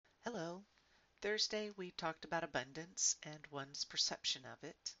Hello. Thursday we talked about abundance and one's perception of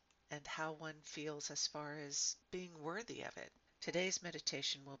it and how one feels as far as being worthy of it. Today's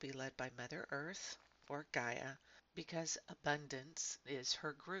meditation will be led by Mother Earth, or Gaia, because abundance is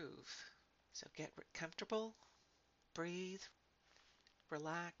her groove. So get comfortable, breathe,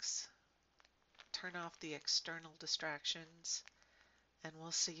 relax, turn off the external distractions, and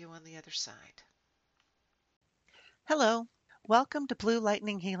we'll see you on the other side. Hello. Welcome to Blue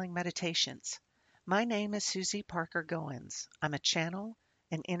Lightning Healing Meditations. My name is Susie Parker Goins. I'm a channel,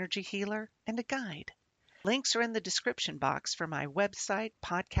 an energy healer, and a guide. Links are in the description box for my website,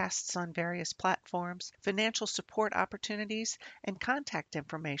 podcasts on various platforms, financial support opportunities, and contact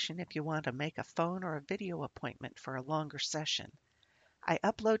information if you want to make a phone or a video appointment for a longer session. I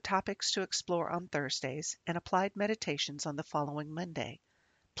upload topics to explore on Thursdays and applied meditations on the following Monday.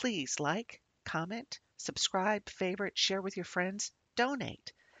 Please like, comment, subscribe, favorite, share with your friends,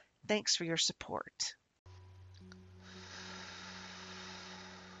 donate. Thanks for your support.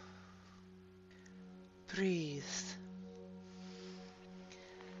 Breathe.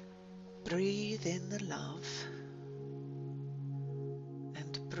 Breathe in the love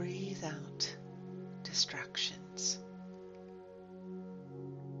and breathe out distractions.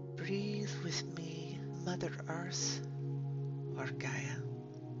 Breathe with me, Mother Earth or Gaia.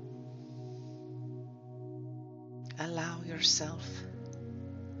 Allow yourself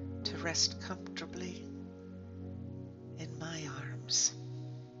to rest comfortably in my arms.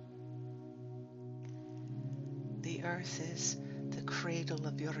 The earth is the cradle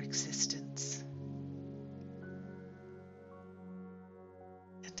of your existence.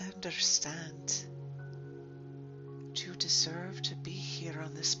 And understand that you deserve to be here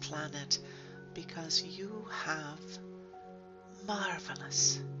on this planet because you have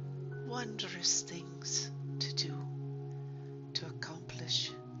marvelous, wondrous things to do, to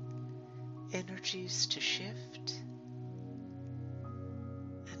accomplish, energies to shift,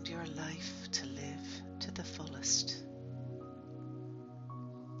 and your life to live to the fullest.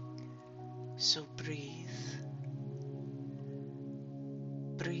 So breathe.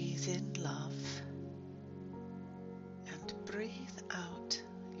 Breathe in love and breathe out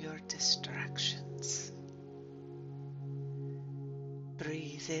your distractions.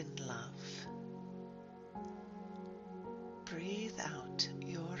 Breathe in love. Breathe out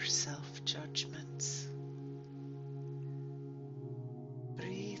your self-judgments.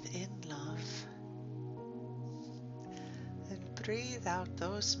 Breathe in love and breathe out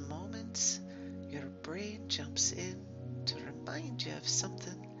those moments your brain jumps in to remind you of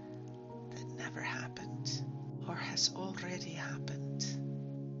something that never happened or has already happened.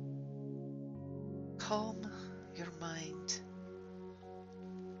 Calm your mind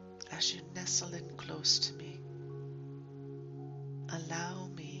as you nestle in close to me. Allow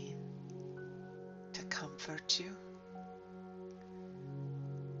me to comfort you,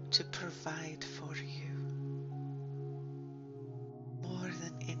 to provide for you. More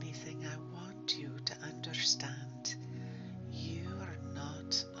than anything, I want you to understand you are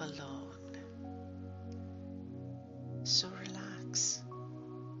not alone. So relax.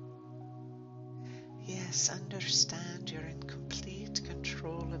 Yes, understand you're in complete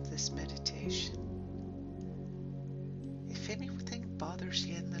control of this meditation. If anything bothers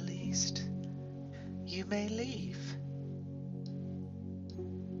you in the least, you may leave.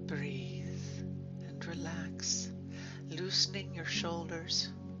 Breathe and relax, loosening your shoulders,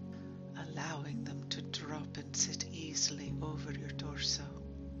 allowing them to drop and sit easily over your torso.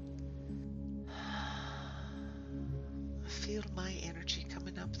 Feel my energy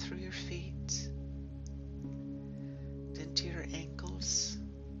coming up through your feet, into your ankles,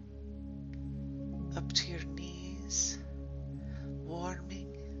 up to your knees,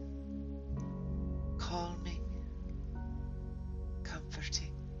 warming, calming,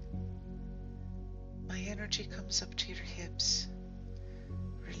 comforting. My energy comes up to your hips,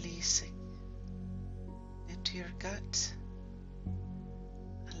 releasing into your gut,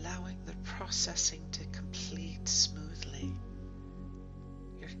 allowing the processing to complete smoothly.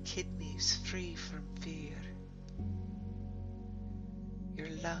 Your kidneys free from fear. Your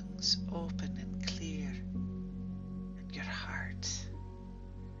lungs open and clear. And your heart.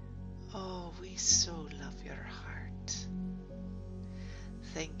 Oh, we so love your heart.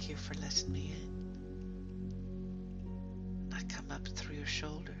 Thank you for letting me in. I come up through your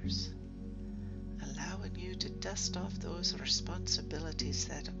shoulders, allowing you to dust off those responsibilities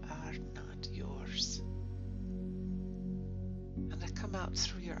that are not yours. And I come out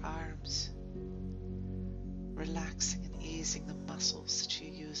through your arms, relaxing and easing the muscles that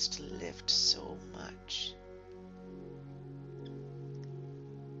you use to lift so much.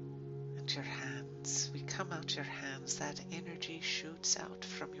 out your hands. We come out your hands. That energy shoots out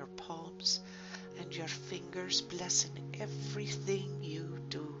from your palms and your fingers, blessing everything you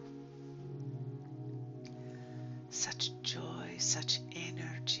do. Such joy, such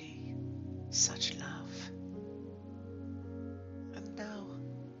energy, such love. And now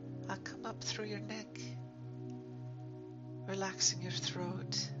I'll come up through your neck, relaxing your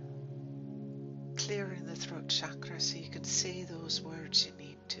throat, clearing the throat chakra so you can say those words you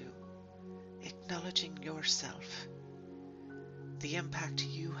need to, acknowledging yourself, the impact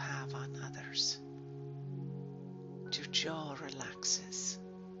you have on others. Your jaw relaxes.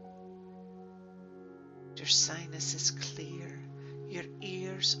 Your sinus is clear. Your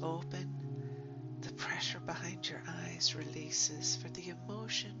ears open. The pressure behind your eyes releases, for the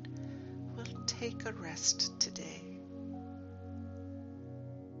emotion will take a rest today.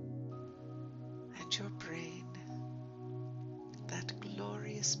 And your brain, that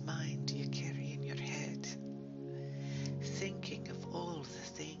glorious mind you carry in your head, thinking of all the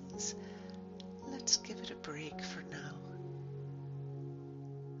things, let's give it a break for now.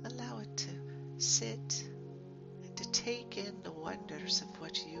 Allow it to sit and to take in the wonders of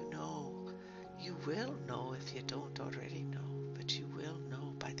what you know. You will know if you don't already know, but you will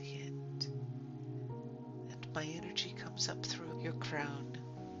know by the end. And my energy comes up through your crown.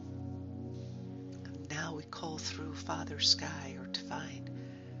 And now we call through Father Sky or Divine,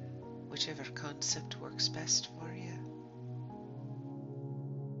 whichever concept works best for you.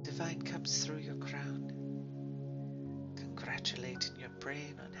 Divine comes through your crown, congratulating your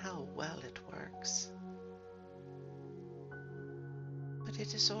brain on how well it works. But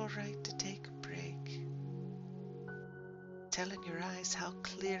it is all right to take a break, telling your eyes how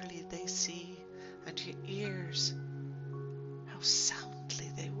clearly they see and your ears how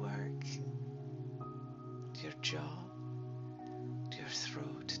soundly they work, your jaw, your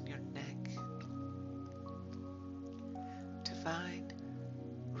throat and your neck. Divine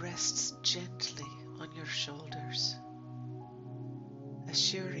rests gently on your shoulders,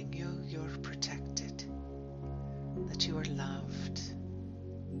 assuring you you're protected, that you are loved,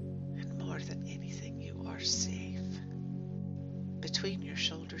 and more than anything, you are safe. Between your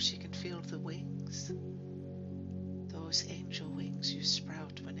shoulders, you can feel the wings, those angel wings you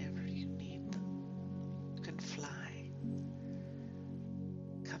sprout whenever you need them. You can fly.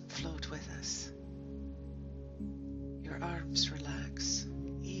 Come float with us. Your arms relax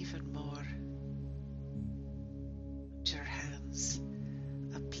even more. Your hands,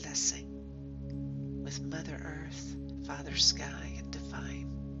 a blessing with Mother Earth, Father Sky, and Divine,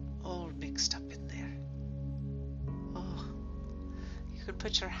 all mixed up in there. Oh, you can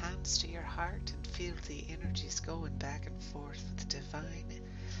put your hands to your heart and feel the energies going back and forth with Divine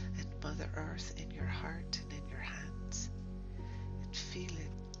and Mother Earth in your heart and in your hands. And feel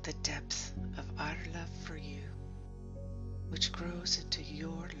it, the depth of our love for you, which grows into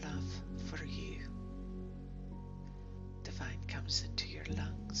your love for you. Divine comes into your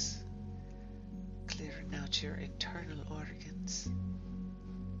lungs, clearing out your internal organs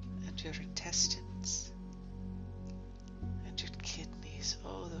and your intestines and your kidneys,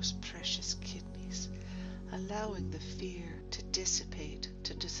 oh, those precious kidneys, allowing the fear to dissipate,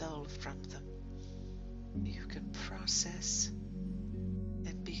 to dissolve from them. You can process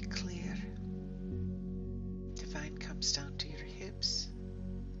and be clear. Divine comes down to your hips,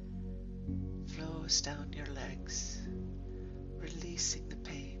 flows down your legs, releasing the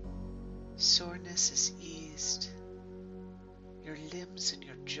pain. Soreness is eased. Your limbs and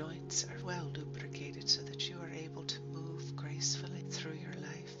your joints are well lubricated so that you are able to move gracefully through your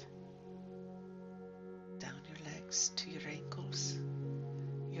life. Down your legs to your ankles,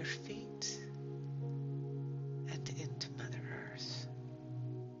 your feet, and into Mother Earth.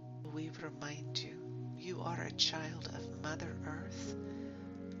 We remind you, you are a child of Mother Earth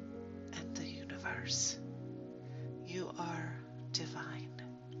and the universe. You are divine.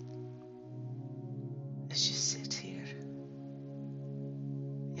 As you sit here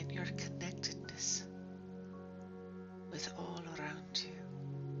in your connectedness with all around you,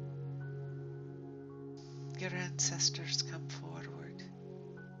 your ancestors come forward.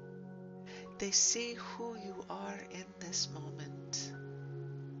 They see who you are in this moment.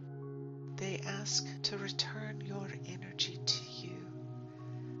 They ask to return your energy to you,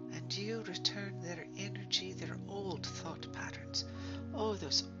 and you return their energy, their old thought patterns. Oh,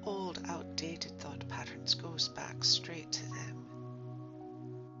 those old, outdated thought patterns goes back straight to them.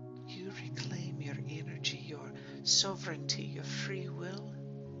 You reclaim your energy, your sovereignty, your free will,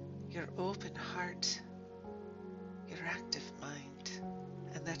 your open heart, your active mind,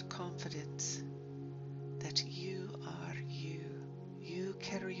 and that confidence that you are you. You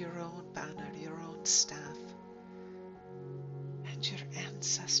carry your own banner, your own staff, and your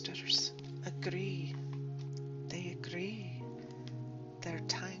ancestors agree. They agree. Their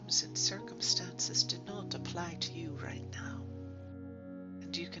times and circumstances do not apply to you right now.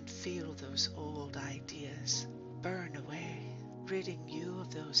 And you can feel those old ideas burn away, ridding you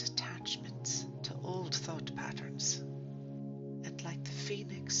of those attachments to old thought patterns. And like the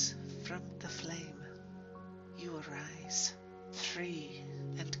phoenix from the flame, you arise, free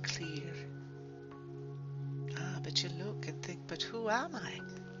and clear. But you look and think, but who am I?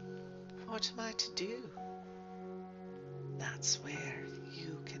 What am I to do? That's where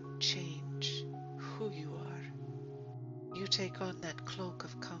you can change who you are. You take on that cloak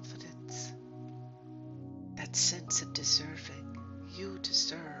of confidence, that sense of deserving. You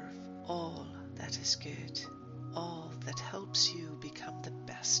deserve all that is good, all that helps you become the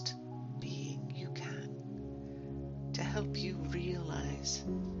best being you can, to help you realize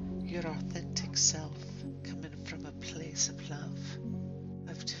your authentic self coming from a place of love,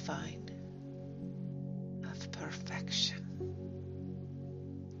 of divine, of perfection.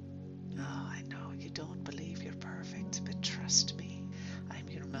 Oh, I know you don't believe you're perfect, but trust me, I'm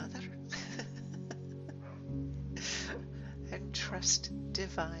your mother. And trust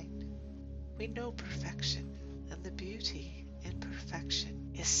divine. We know perfection, and the beauty in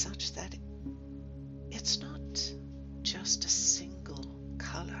perfection is such that it's not just a single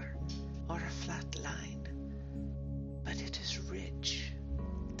color or a flat line, but it is rich.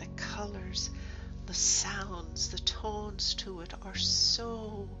 The colors, the sounds, the tones to it are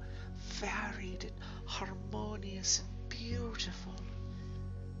so varied and harmonious and beautiful.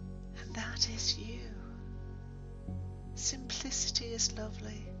 And that is you. Simplicity is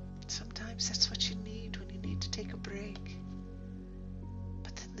lovely. Sometimes that's what you need when you need to take a break.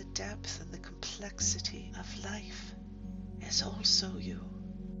 But then the depth and the complexity of life is also you.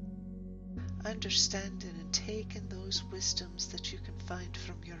 Understanding and taking those wisdoms that you can find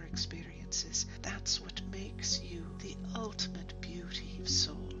from your experiences, that's what makes you the ultimate beauty of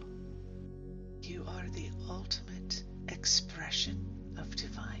soul. You are the ultimate expression of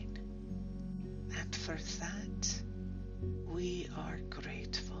divine. And for that, we are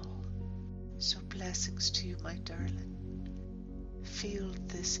grateful. So blessings to you, my darling. Feel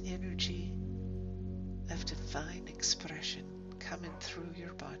this energy of divine expression coming through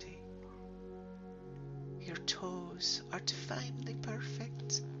your body. Your toes are divinely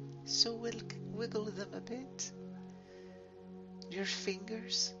perfect, so wiggle them a bit. Your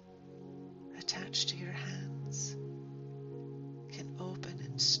fingers attached to your hands can open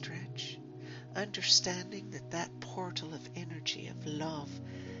and stretch, understanding that that portal of energy, of love,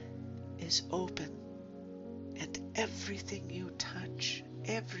 is open, and everything you touch,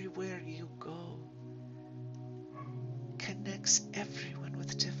 everywhere you go, connects everyone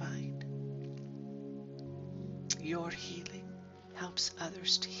with divine. Your healing helps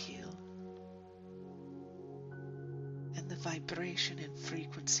others to heal, and the vibration and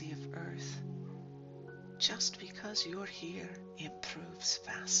frequency of earth, just because you're here, improves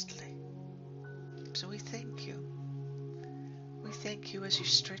vastly. So we thank you. We thank you as you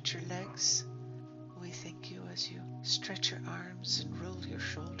stretch your legs. We thank you as you stretch your arms and roll your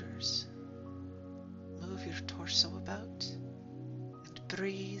shoulders. Move your torso about and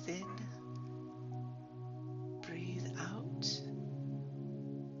breathe in. Breathe out.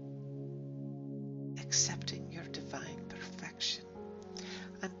 Accepting your divine perfection.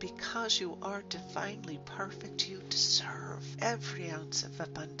 And because you are divinely perfect, you deserve every ounce of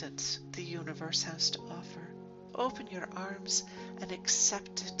abundance the universe has to offer. Open your arms and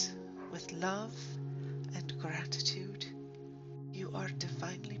accept it with love and gratitude. You are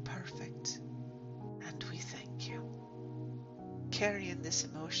divinely perfect, and we thank you. Carrying this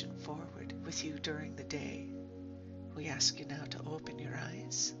emotion forward with you during the day, we ask you now to open your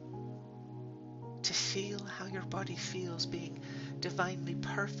eyes, to feel how your body feels being divinely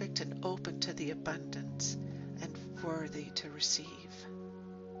perfect and open to the abundance and worthy to receive.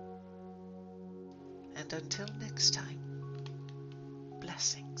 And until next time,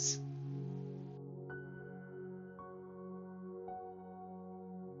 blessings.